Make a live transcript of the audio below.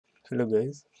Hello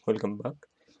guys, welcome back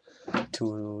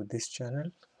to this channel.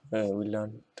 We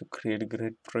learn to create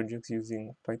great projects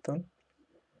using Python.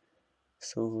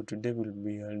 So today I'll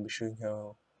be showing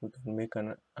how we can make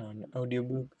an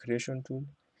audiobook creation tool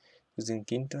using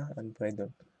Tkinter and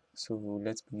Python. So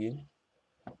let's begin.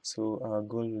 So our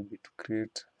goal will be to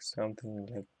create something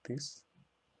like this.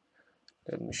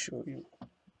 Let me show you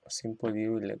a simple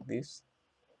view like this,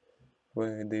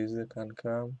 where the user can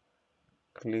come,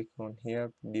 click on here,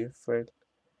 PDF file,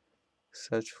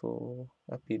 search for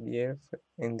a PDF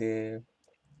in the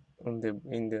in the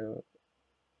in the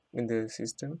in the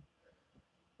system,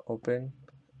 open,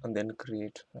 and then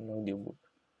create an audiobook.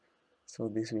 So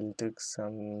this will take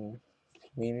some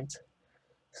minutes.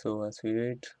 So as we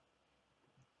wait,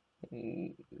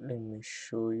 let me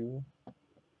show you.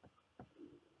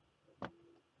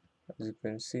 As you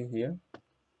can see here,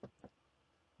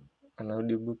 an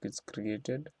audiobook is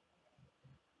created.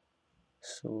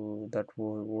 So that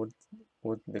was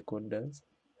what the code does.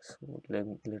 So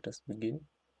let us begin.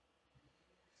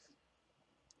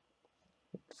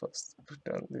 First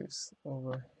return this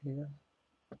over here.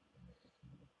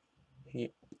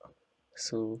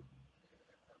 So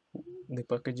the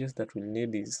packages that we'll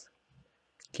need is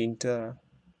Tkinter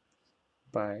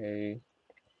by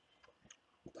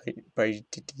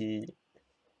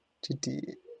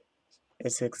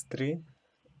TTSX3,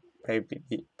 by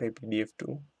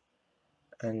PDF2,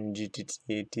 and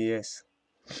GTTATS.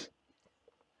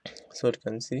 So you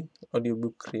can see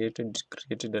audiobook created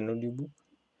an audiobook.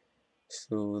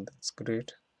 So that's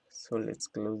great. So let's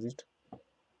close it.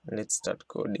 Let's start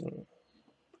coding.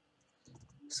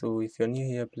 So if you're new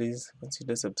here, please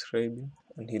consider subscribing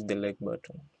and hit the like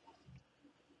button.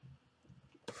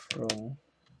 From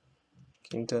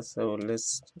Tkinter, so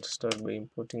let's start by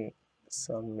importing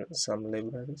some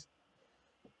libraries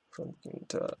from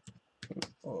Tkinter.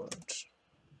 Import,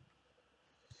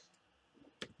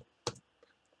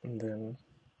 and then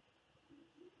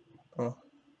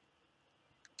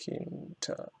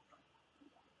Tkinter,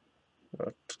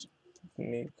 not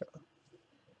Nika,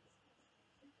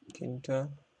 Tkinter,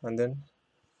 and then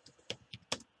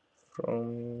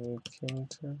from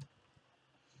Tkinter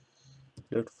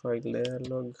 .file layer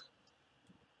log.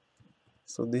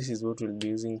 So this is what we'll be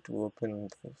using to open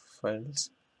the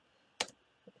files.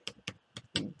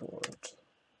 Import,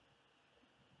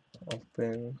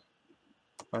 open,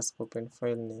 ask open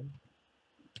file name,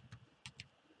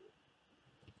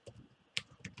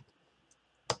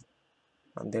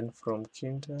 and then from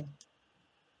Tkinter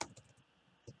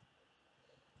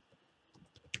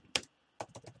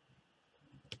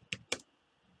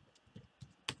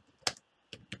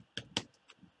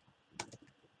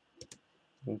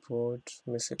import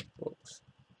message box,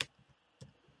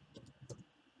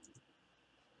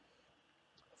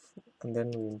 and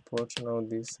then we import now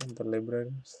this and the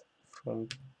libraries from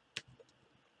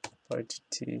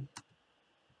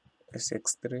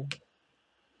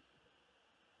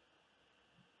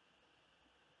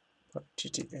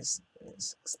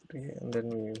TTSX3, and then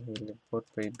we will import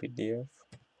by PDF,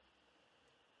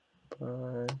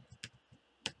 by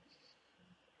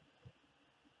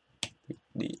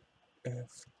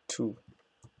PDF2,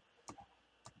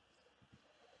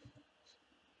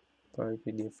 by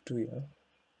PDF2, yeah.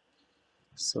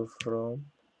 So from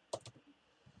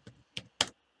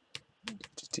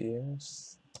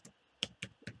TTS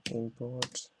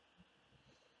import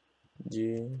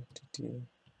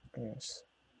GTTS.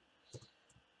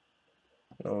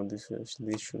 Now this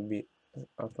should be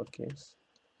uppercase,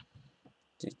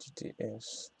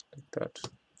 GTTS, like that.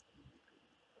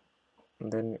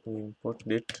 And then we import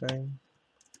datetime,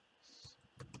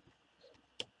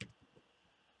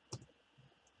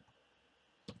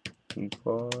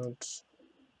 import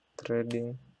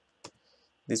threading.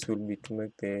 This will be to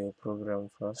make the program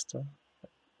faster.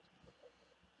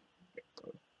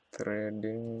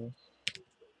 Threading,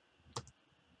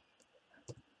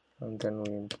 and then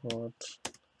we import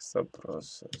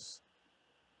subprocess,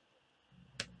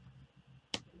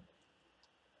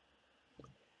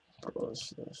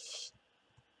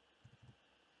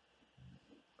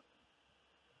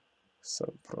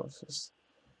 subprocess.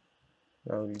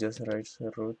 Now we'll just write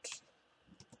the root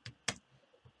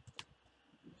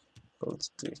equals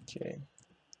to k.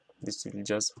 This will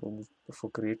just for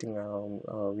creating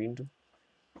our window,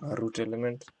 a root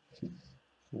element,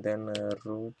 then a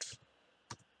root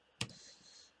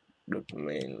dot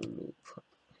main loop.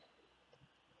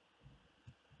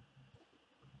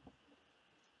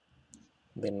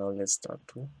 Then now let's start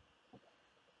to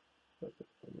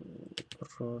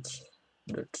root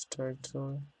dot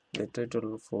title. The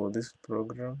title for this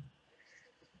program,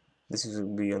 this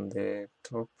will be on the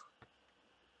top.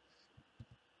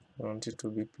 I want it to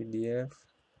be PDF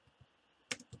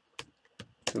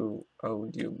to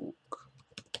audiobook.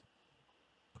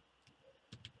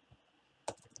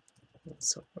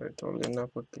 So write all in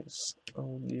uppercase,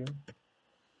 audio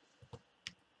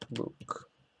book.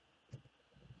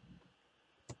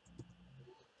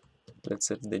 Let's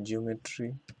set the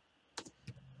geometry.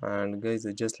 And guys,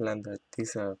 I just learned that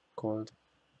these are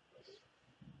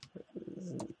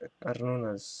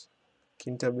known as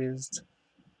Tkinter based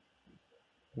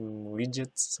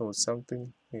widgets or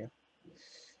something. Yeah,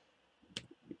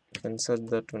 you can search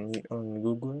that on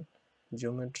Google.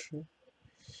 Geometry.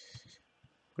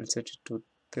 We'll set it to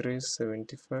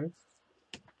 375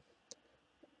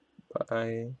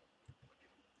 by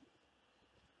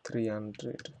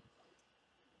 300.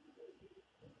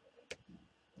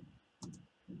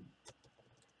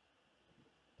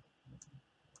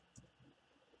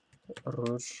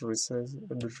 Root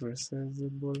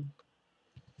resizable.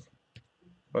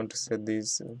 I want to set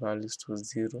these values to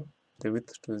 0, the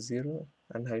width to 0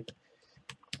 and height,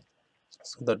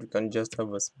 so that we can just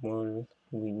have a small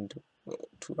window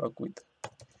to work with.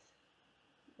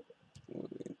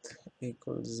 Width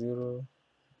equals 0,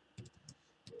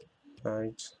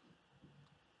 height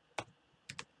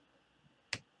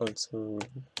also we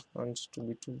want it to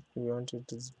be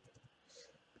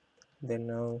then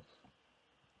now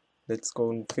let's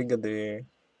configure the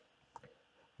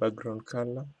background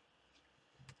color.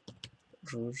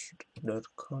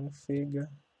 Root.configure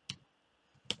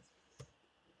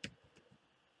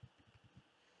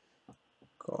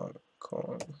con.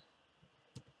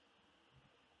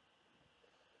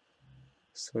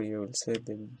 So you will say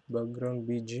the background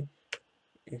bg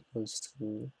equals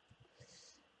to,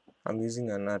 I'm using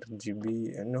an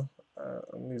RGB, I'm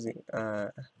using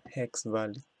a hex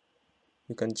value.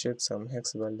 You can check some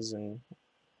hex values on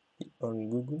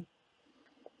Google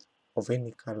of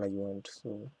any color you want.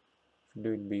 So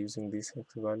today we'll be using this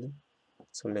hex value.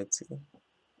 So let's see,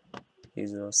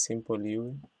 is a simple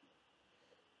UI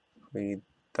with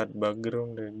that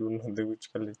background. I don't know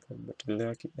which color is that, but I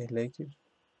like it.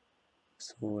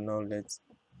 So now let's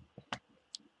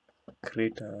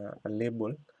create a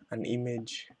label, an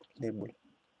image label.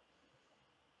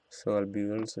 So I'll be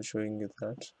also showing you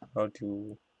that how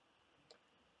to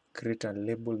create a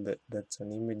label that's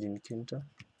an image in Tkinter.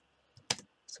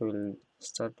 So we'll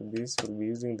start with this. We'll be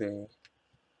using the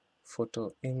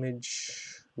photo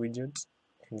image widget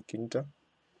in Tkinter.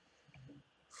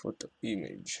 Photo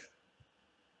image,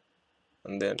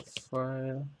 and then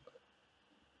file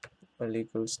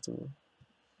equals to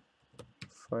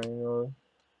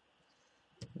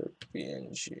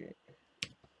final.png.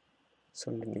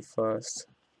 So let me first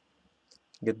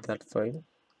get that file.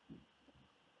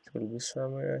 It will be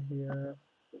somewhere here.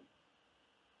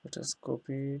 Let us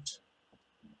copy it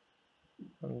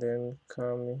and then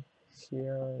come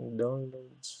here in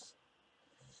downloads.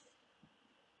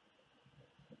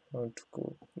 How to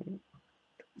copy.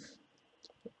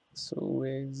 So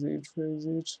where is it? I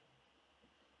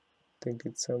think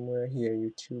it's somewhere here,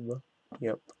 YouTuber.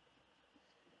 Yep.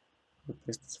 We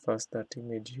paste first that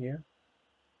image here.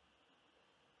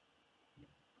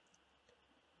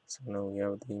 So now we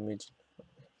have the image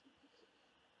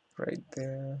right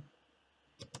there.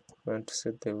 We want to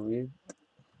set the width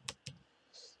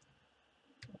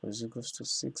is equals to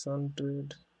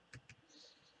 600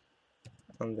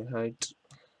 and the height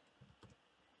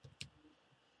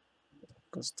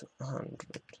equals to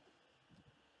 100.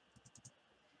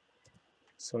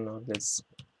 So now let's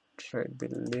try the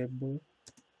label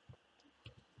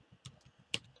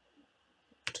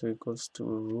to equals to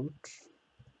root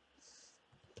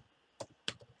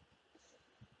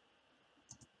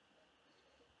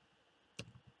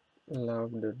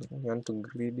loved. We want to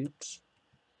grid it.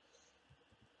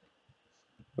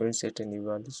 We will set any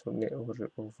values of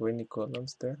any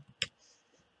columns there.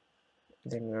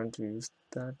 Then we want to use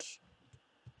that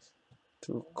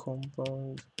to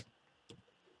compound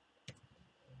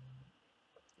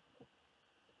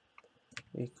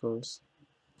equals.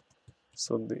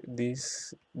 So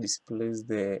this displays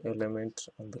the element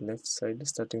on the left side,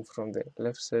 starting from the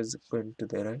left side going to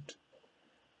the right.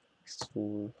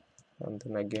 So, and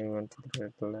then again we want to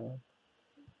write lab.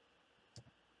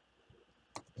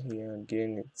 Here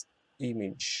again it's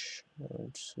image,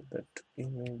 and so that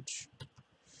image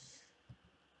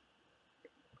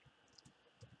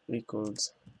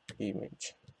equals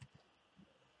image.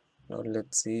 Now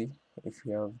let's see if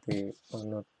we have the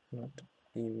not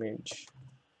image,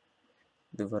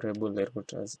 the variable I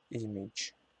wrote as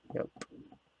image. Yep.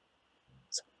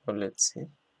 So now let's see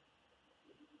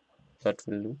that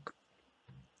will look.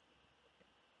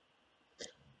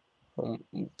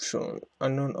 Option,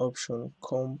 unknown option,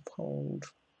 compound.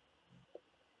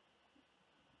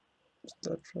 Is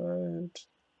that right?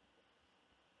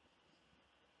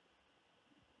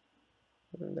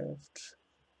 Left.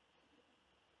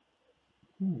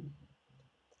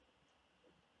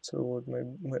 So what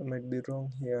might be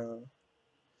wrong here?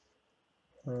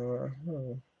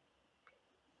 Uh-huh.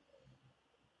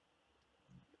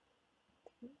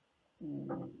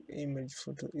 Image,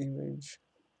 photo, image.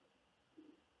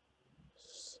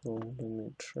 So let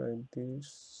me try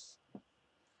this.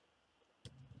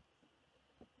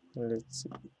 Let's see.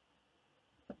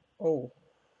 Oh,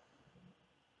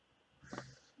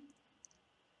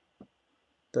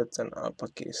 that's an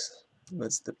uppercase.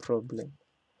 That's the problem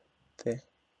there.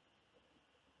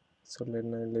 So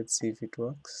let's see if it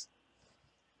works.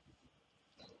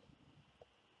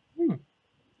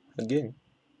 Again,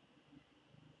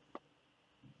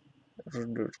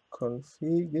 root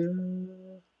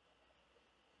configure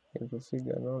and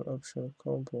configure non-optional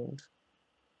compound.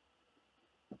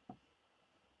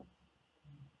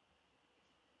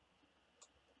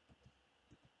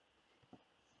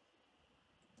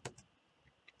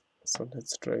 So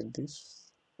let's try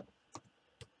this.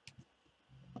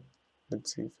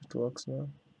 Let's see if it works now.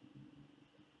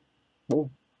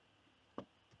 Boom,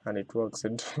 and it works.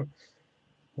 And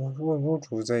what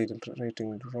was I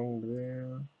writing wrong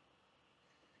there?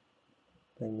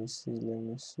 Let me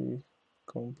see.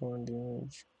 Compound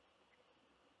image.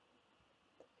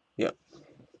 Yeah,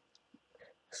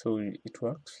 so it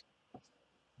works.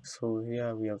 So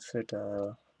here we have set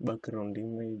a background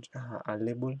image, a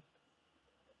label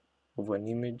of an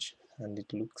image, and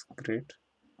it looks great.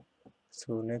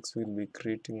 So next we'll be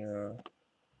creating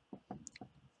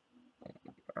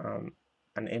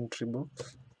an entry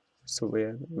box, so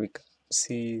where we can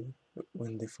see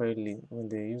when the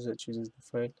user chooses the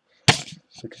file,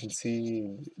 we can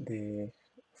see the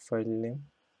file name.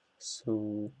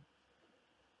 So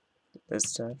let's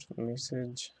start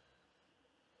message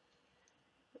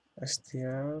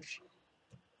str.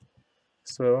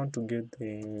 So I want to get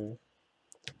the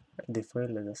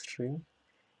file as a string,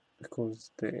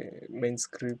 because the main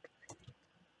script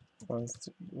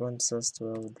wants us to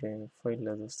have the file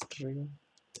as a string.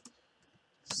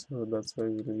 So that's why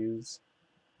we'll use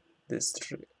the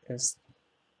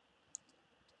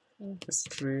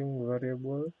string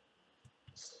variable,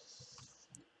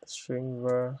 string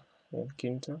var and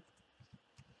Tkinter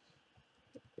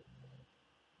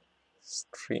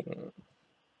string,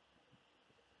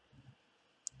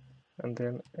 and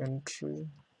then entry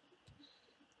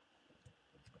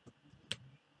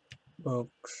box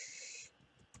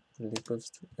equals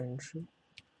to entry.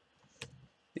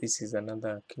 This is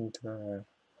another Tkinter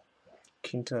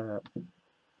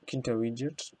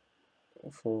widget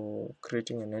for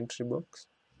creating an entry box.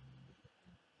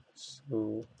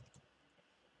 So,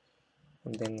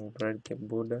 and then we write the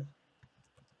border.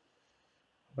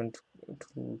 I want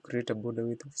to create a border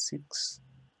width of 6.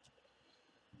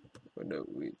 Border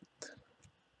width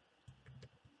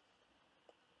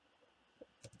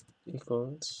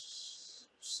equals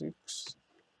 6.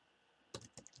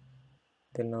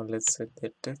 Then now let's set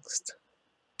the text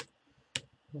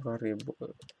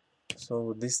variable.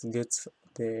 So this gets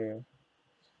the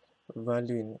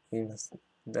value in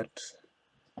that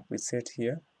we set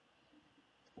here,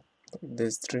 the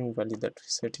string value that we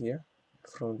set here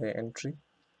from the entry.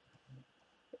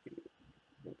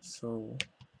 So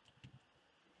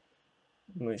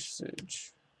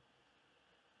message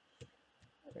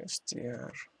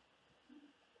str.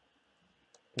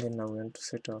 Then now we want to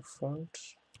set our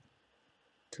font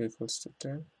to equals to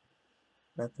 10,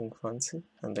 nothing fancy,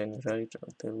 and then write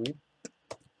the width.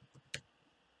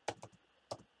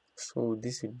 So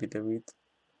this will be the width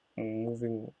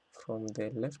moving from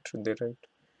the left to the right,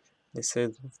 the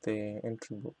size of the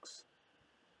entry box.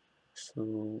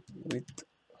 So width,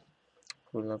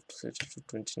 we'll have to set it to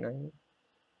 29,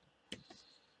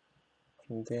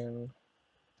 and then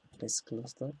let's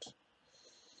close that.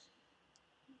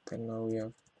 Then now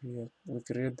we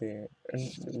create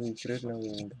now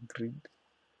in the grid.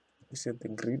 We set the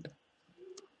grid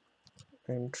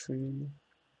entry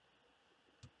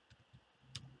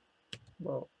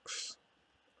box,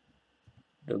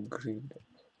 the grid,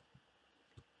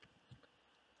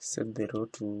 set the row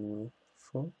to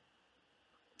 4,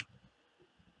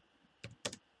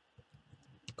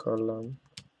 column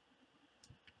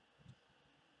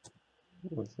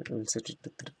we'll set it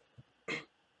to 3,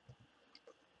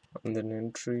 and then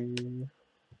entry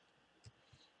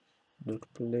dot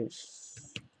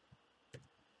place,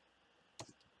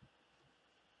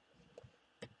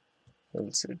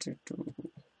 we'll set it to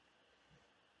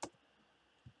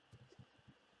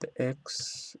the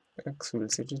x will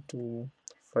set it to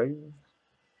 5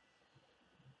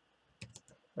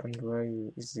 and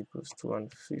y is equals to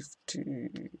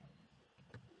 150.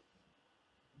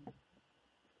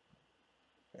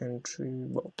 Entry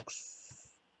box.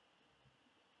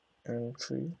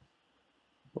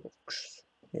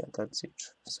 Yeah, that's it.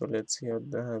 So let's see how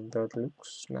that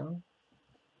looks now.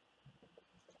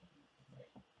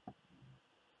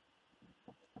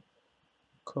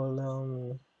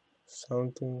 Column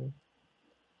something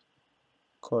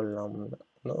column.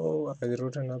 No, I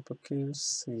wrote an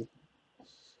uppercase. See,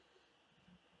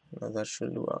 now that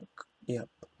should work. Yep.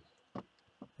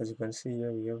 As you can see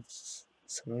here, we have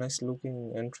some nice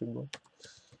looking entry box,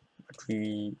 but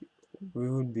we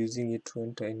won't be using it to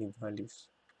enter any values.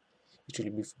 It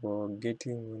will be for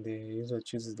getting when the user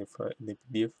chooses the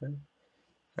PDF file,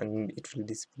 and it will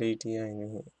display it here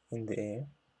in the air.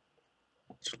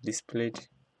 It will display it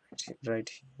right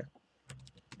here.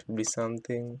 It will be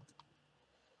something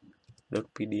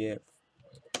 .pdf.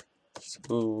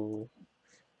 So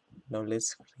now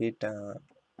let's create a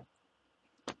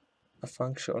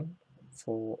function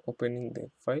for opening the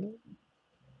file.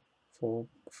 For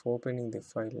opening the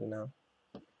file now.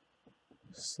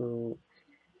 So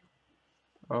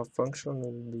our function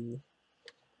will be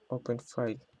open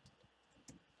file.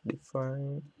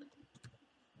 Define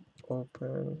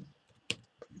open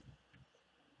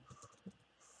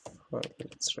file.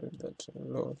 Let's write that in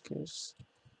lowercase.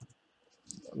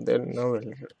 And then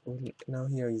now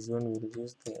here is when we'll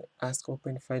use the ask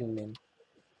open file name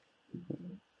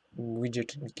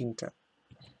widget in Tkinter.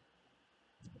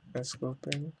 Ask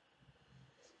open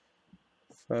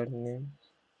file name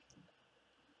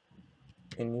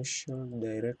initial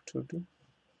directory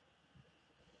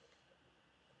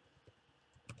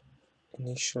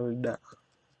initial da.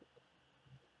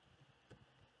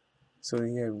 So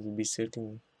here we'll be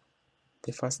setting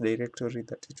the first directory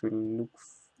that it will look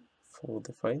for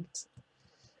the files.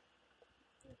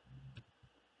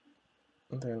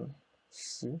 And then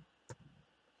see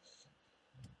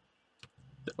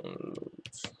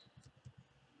downloads.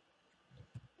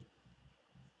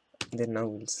 Then now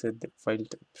we'll set the file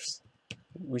types.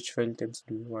 Which file types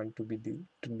do we want to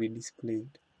be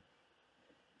displayed?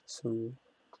 So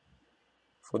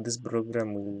for this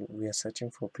program we are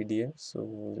searching for PDF, so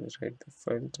we'll write the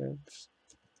file types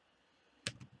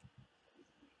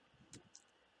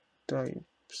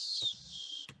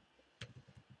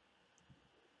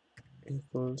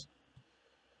equals,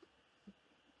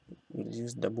 we'll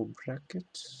use double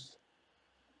brackets,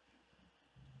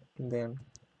 and then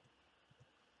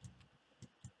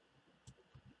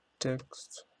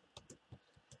text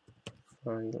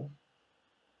file.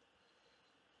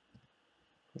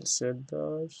 We'll set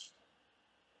that.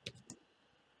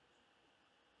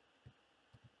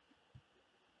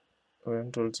 I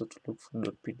want also to look for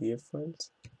 .pdf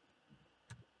files.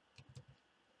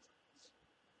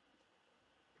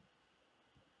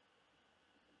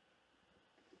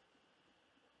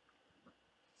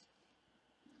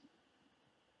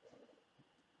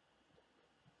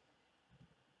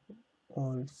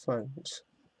 All files.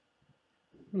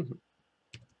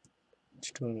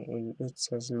 Let's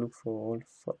just look for all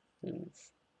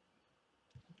files.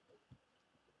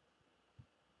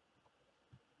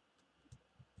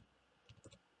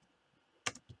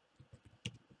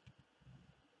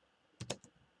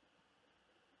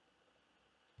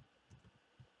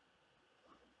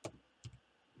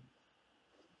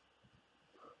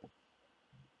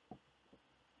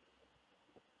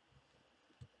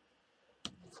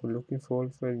 For looking for all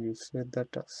files, you set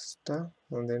that as star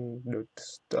and then dot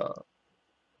star.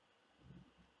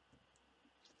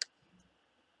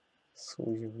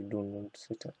 So here we don't want to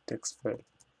set a text file,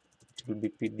 it will be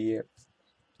PDF.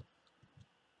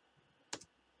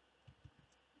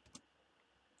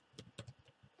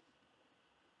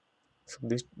 So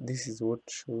this is what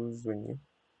shows when you,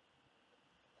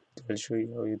 I'll show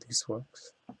you how this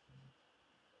works.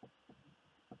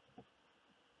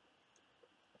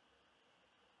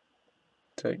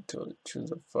 Title,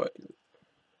 choose a file.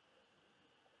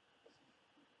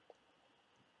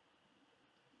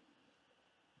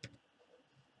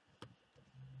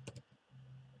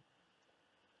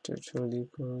 Title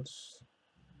equals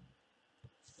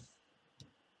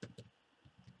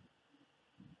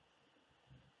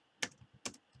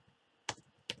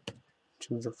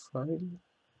choose a file.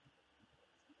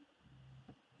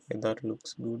 Yeah, that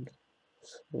looks good.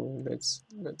 So let's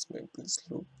make this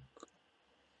look.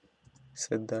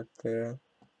 Set that there,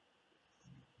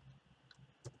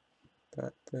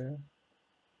 that there,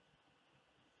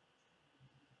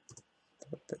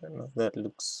 that there. Now that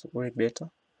looks way better.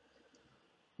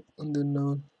 And then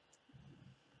now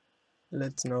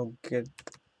Let's now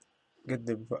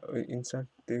insert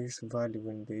this value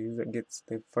when the user gets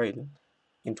the file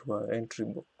into our entry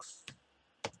box.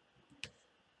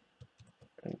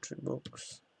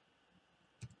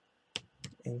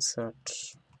 Insert.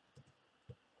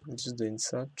 This is the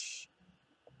insert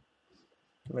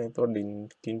method in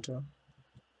Tkinter,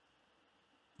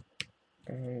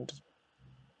 and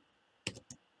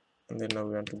then now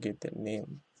we want to get the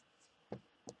name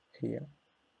here.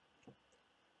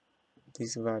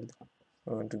 This value I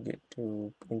want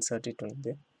to insert it on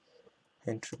the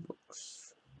entry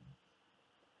box.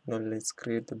 Now let's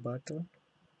create the button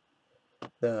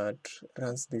that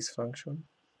runs this function.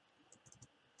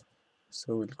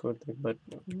 So we'll call the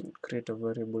button, create a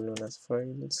variable known as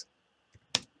files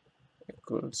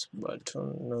equals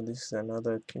button. Now this is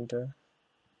another Tkinter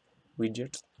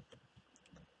widget.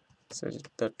 Set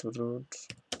that to root.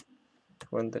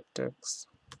 Want the text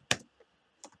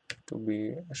to be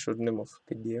a short name of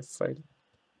PDF file.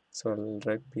 So I'll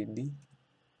write PDA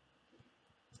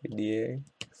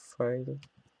file,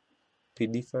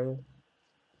 PD file,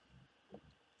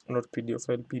 not PDF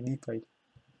file, PD file.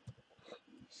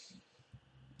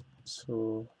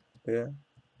 So there,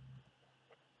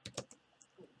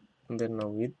 and then now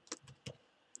width, I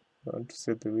want to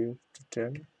set the width to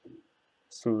 10.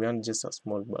 So we want just a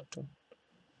small button,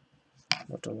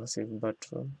 not a massive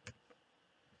button.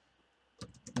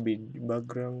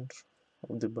 Background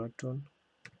of the button.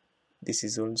 This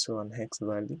is also an hex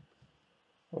value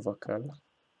of a color.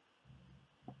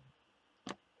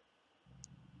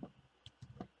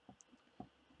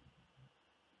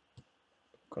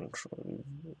 Control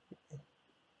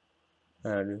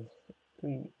add,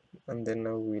 and then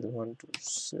now we'll want to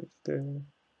set the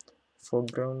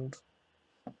foreground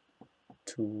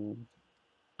to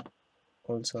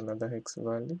also another hex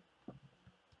value.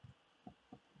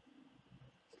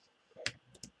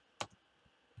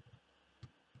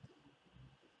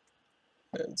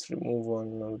 Let's remove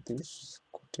one of these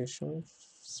quotations.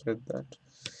 Set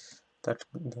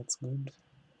that's good.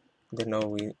 Then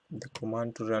now the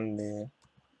command to run the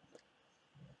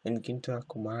Tkinter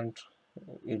command,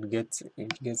 it gets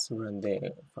to run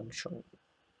the function.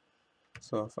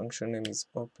 So our function name is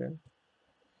open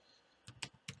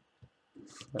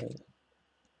file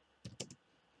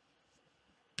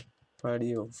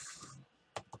party of.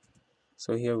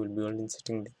 So here we'll be only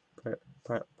setting the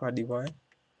party y.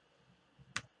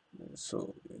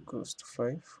 So equals to 5.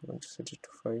 We want to set it to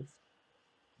 5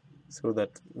 so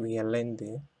that we align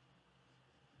the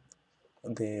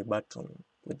button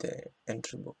with the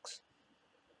entry box.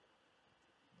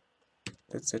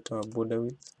 Let's set our border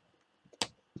width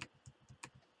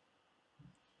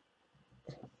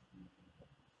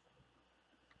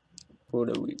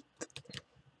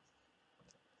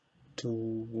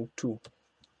to 2.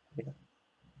 Yeah.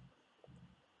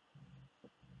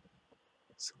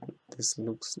 So this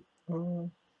looks.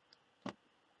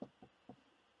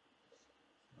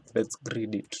 Let's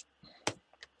grid it.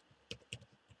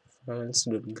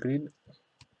 Files.grid.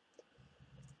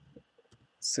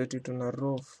 Set it on a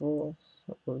row 4.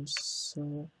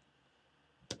 Also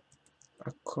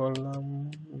a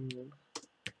column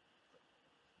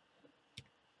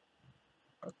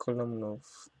of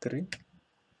 3.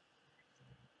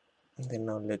 And then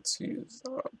now let's use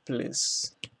our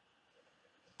place.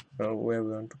 Now where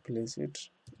we want to place it,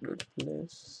 dot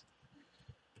place,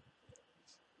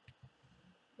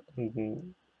 and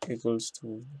then equals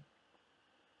to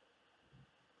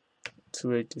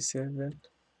 287.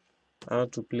 I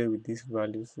have to play with this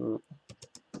value so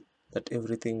that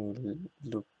everything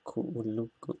will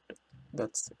look good.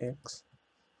 That's x.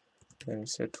 Then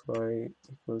set y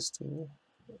equals to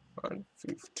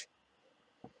 150.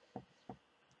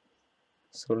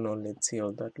 So now let's see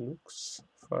how that looks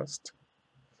first.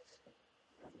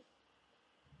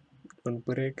 Don't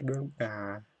break,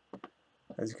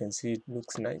 as you can see, it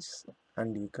looks nice,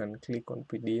 and you can click on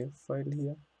PDF file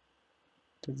here.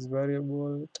 Text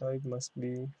variable type must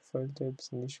be file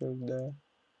types initial the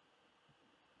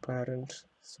parent.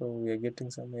 So we are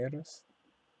getting some errors.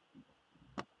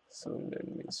 So let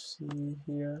me see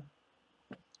here.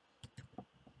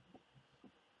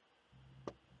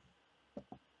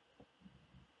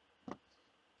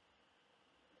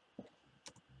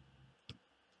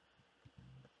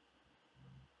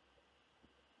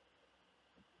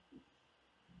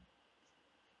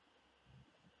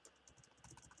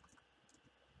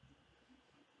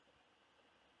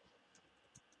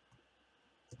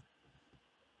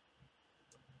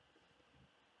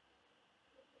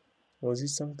 Was it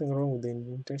something wrong with the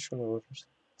indentation, or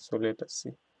so? Let us see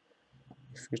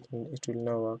if it will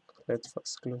now work. Let's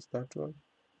first close that one.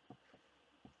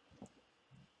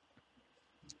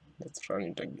 Let's run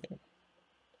it again.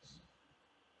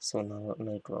 So now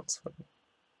it works fine.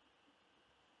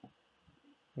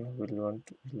 Now we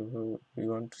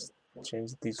want to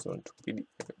change this one to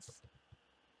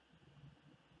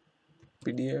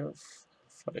PDF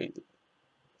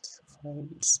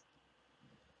files,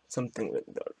 something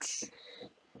like that.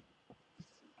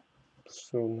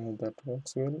 So now that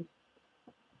works well.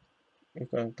 You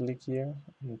can click here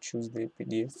and choose the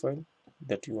PDF file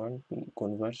that you want to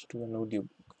convert to an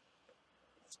audiobook.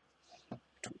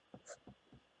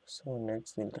 So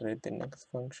next we'll write the next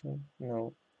function.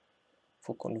 Now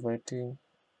for converting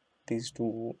this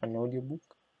to an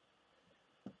audiobook,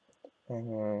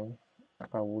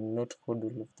 I will not code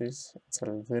all of this. It's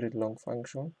a very long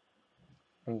function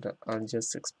and I'll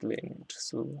just explain it.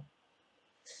 So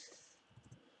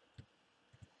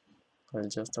I'll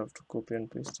just have to copy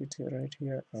and paste it here, right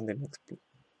here, and then explain.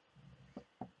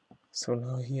 So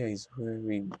now here is where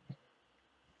we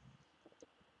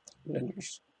let me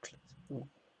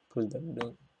pull them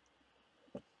down.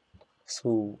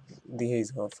 So here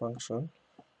is our function.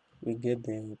 We get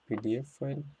the PDF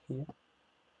file here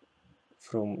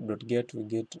from .get. We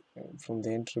get from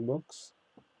the entry box,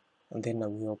 and then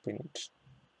we open it.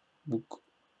 Book.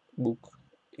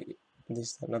 This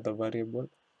is another variable.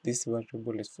 This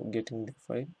variable is for getting the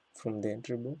file from the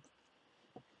entry box.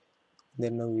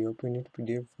 Then now we open it,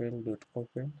 PDF file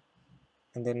 .open,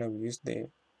 and then I will use the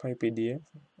PyPDF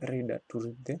reader to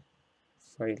read the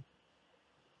file.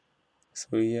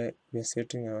 So here we are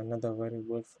setting another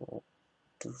variable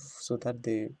so that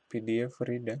the PDF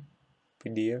reader,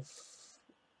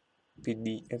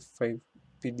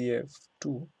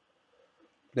 PDF2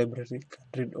 library can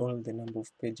read all the number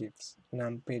of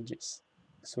num pages.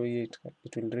 So here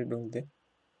it will read all the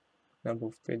number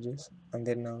of pages, and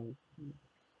then now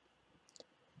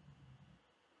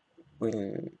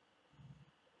we'll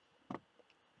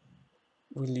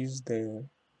use the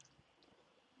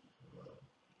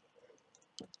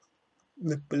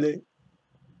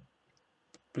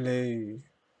play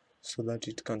so that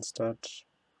it can start.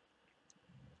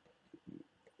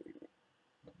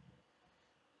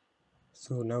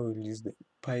 So now we'll use the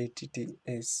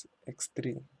PyTTS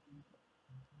X3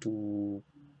 to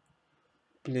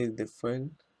play the file.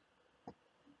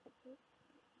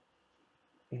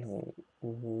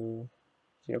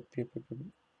 Yep.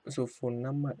 So for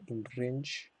number in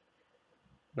range,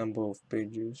 number of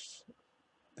pages,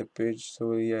 the page.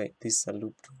 So yeah, this is a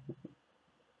loop to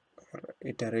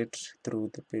iterate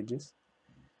through the pages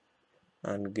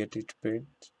and get it paid.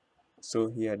 So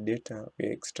here data,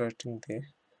 we're extracting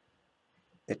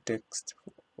the text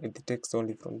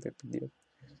only from the PDF,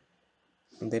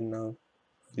 and then now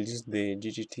we'll use the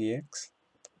ggtx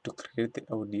to create the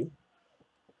audio.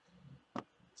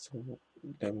 So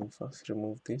let me first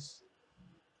remove this.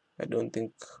 I don't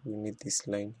think we need this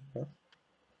line here.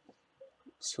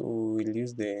 So we'll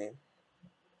use the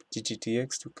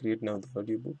ggtx to create now the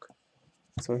audiobook.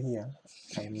 So here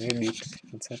I made it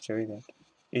in such a way that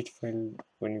each file,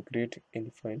 when you create any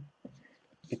file,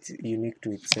 it's unique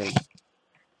to itself.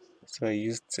 So I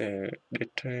used the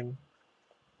datetime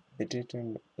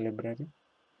library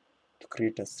to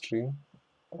create a string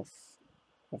of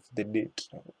the date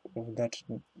of the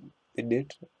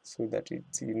date, so that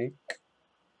it's unique,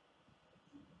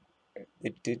 the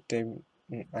date time,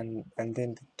 and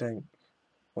then the time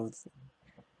of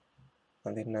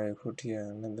and then I put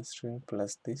here another string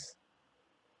plus this.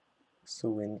 So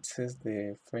when it says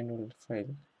the final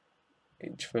file,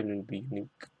 each file will be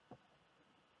unique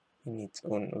in its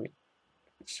own way.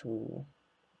 So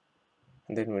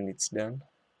and then when it's done,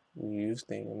 we use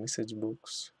the message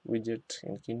box widget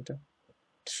in Tkinter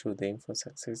to show the info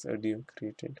success audio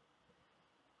created.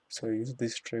 So I use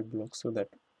this try block so that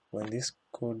when this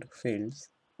code fails,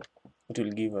 it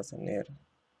will give us an error.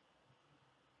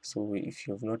 So if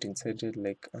you have not inserted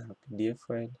like a PDF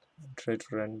file and try to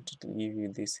run it, will give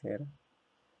you this error.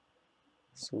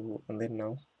 So and then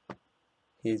now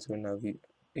here's where I've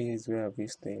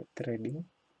used the threading.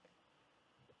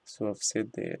 So I've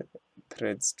set the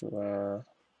threads to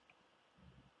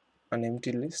an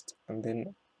empty list, and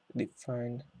then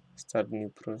define start new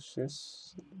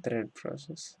process, thread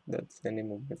process. That's the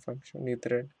name of the function, new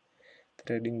thread,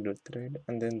 threading.thread,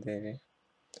 and then the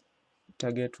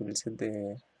target will set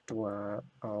to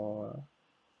our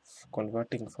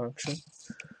converting function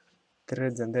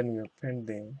threads, and then we append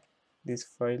this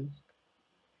file,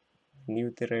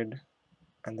 new thread,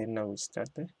 and then now we start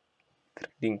the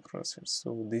threading process.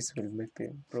 So this will make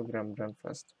the program run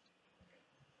fast,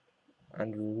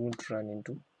 and we won't run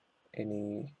into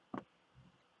any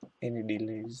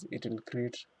delays. It will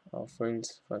create our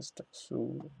files faster.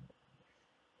 So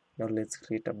Now let's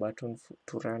create a button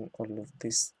to run all of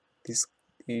this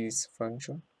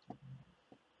function.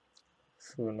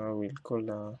 So now we'll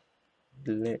call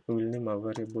we'll name a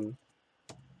variable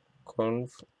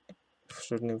conv,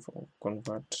 short name for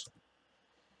convert.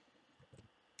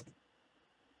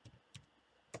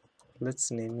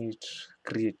 Let's name it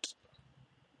create.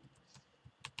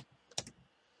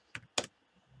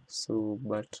 So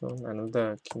button,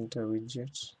 another Tkinter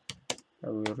widget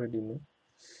we already know.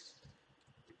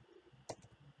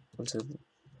 Also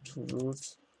to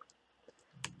root,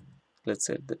 let's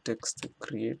set the text to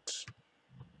create.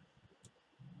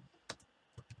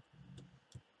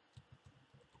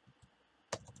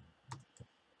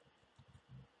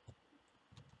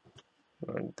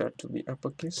 We want that to be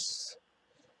uppercase.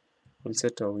 We'll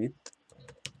set our width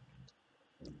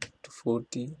to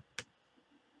 40,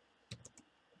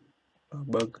 our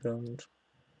background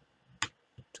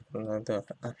to another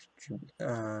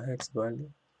hex value.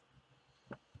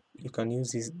 You can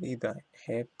use either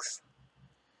hex,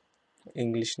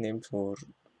 English names, or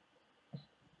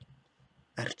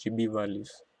RGB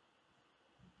values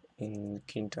in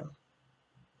Tkinter.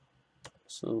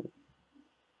 So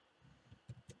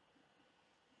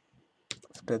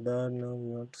after that, now we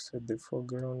want to set the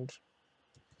foreground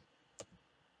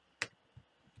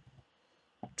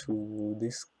to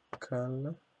this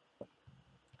color.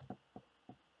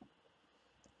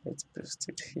 Let's paste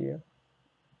it here,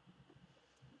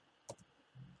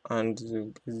 and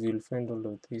you'll find all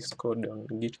of this code on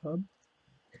GitHub,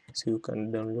 so you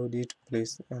can download it,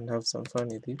 place and have some fun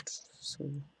with it.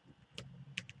 So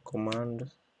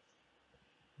command,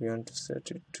 we want to set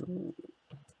it to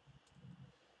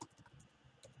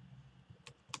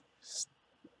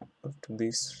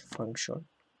this function.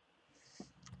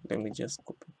 Let me just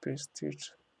copy paste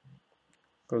it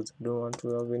because I don't want to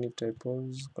have any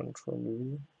typos. Control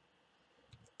V.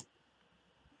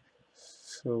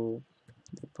 So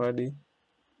the padding,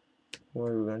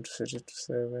 well, we want to set it to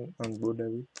 7, and border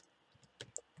width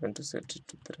we want to set it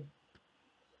to 3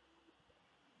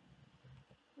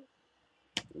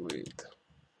 width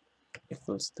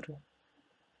equals 3.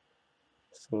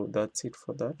 So that's it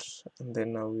for that, and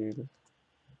then now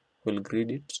we'll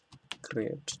grid it.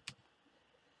 Create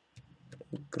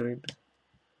grid.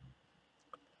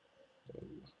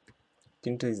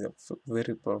 Tkinter is a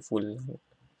very powerful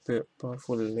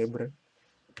library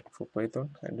for Python.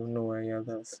 I don't know why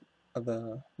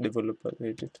other developers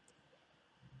hate it,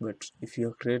 but if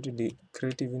you're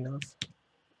creative enough, you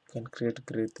can create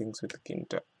great things with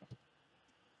Tkinter.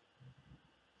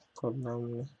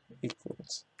 Column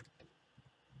equals,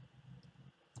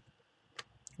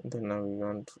 and then now we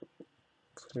want to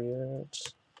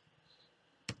create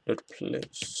dot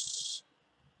place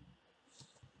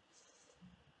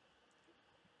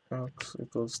x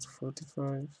equals to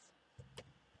 45.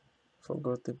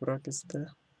 Forgot the brackets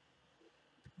there.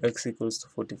 X equals to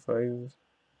 45,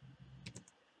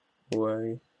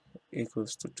 y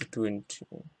equals to 220.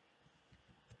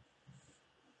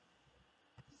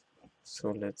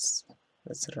 So let's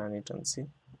run it and see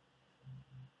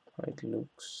how it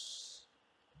looks.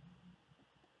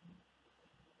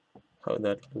 How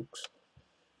that looks.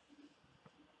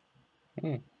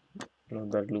 Now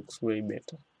that looks way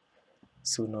better.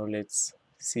 So now let's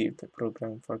see if the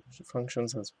program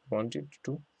functions as we want it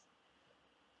to.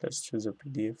 Let's choose a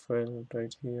PDF file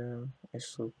right here,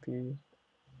 SOP. And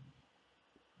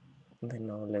then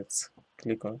now let's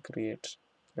click on create.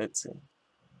 Let's see.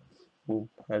 Boom,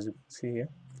 as you can see here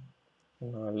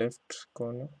in our left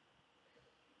corner,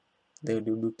 the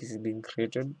audiobook is being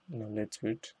created. Now let's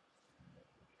wait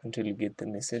until you get the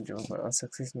message of a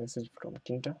success message from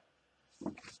Tkinter.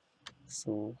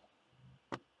 So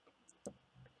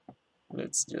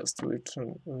let's just wait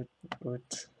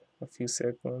a few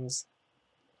seconds.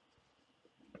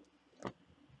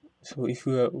 So if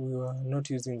we are not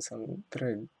using some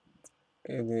thread,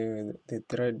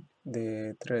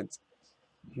 the threads,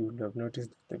 you will have noticed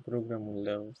that the program will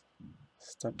have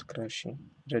start crashing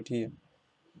right here.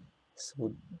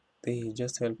 So they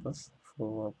just help us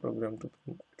for our program to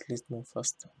be at least more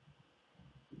faster.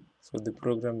 So the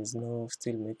program is now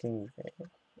still making the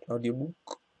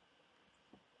audiobook.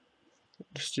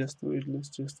 Let's just wait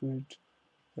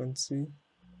and see.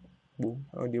 Boom,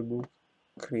 audiobook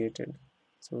created.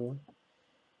 So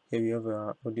here we have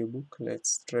our audiobook.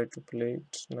 Let's try to play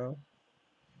it now.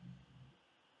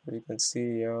 As you can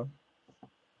see here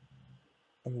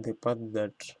on the path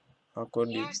that our code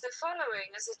is. Use the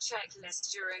following as a checklist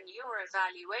during your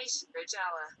evaluation bridge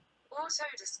hour. Auto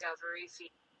discovery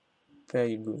fee. There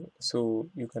you go. So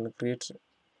you can create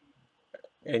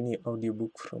any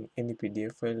audiobook from any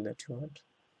PDF file that you want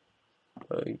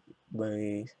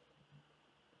by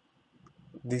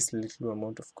this little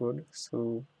amount of code.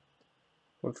 So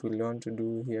what we want to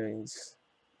do here is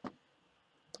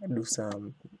do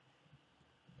some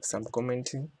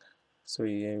commenting. So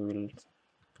here we'll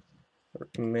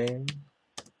main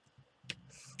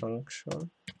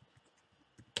function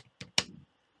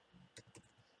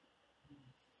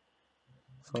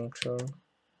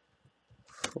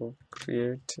for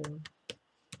creating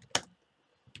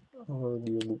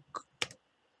audiobook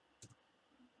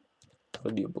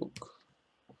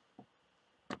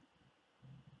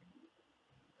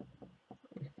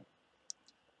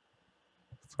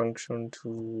function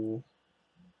to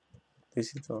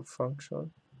this is our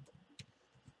function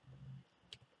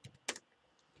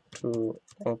to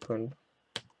open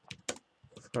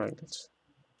files.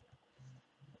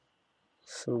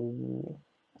 So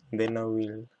then I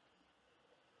will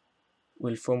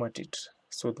format it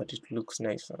so that it looks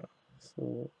nicer.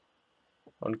 So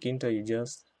on Tkinter you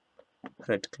just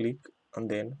right click and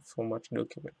then format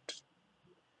document.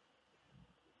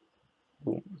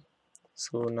 Boom.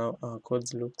 So now our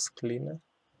code looks cleaner.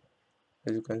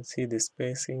 As you can see, the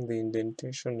spacing, the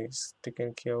indentation is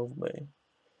taken care of by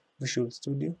Visual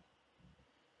Studio.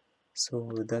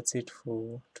 So that's it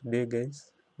for today,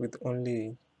 guys. With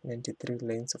only 93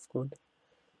 lines of code,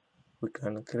 we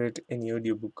can create any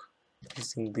audiobook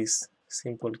using this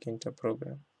simple Tkinter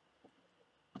program.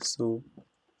 So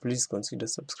please consider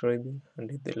subscribing and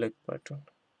hit the like button.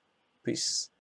 Peace.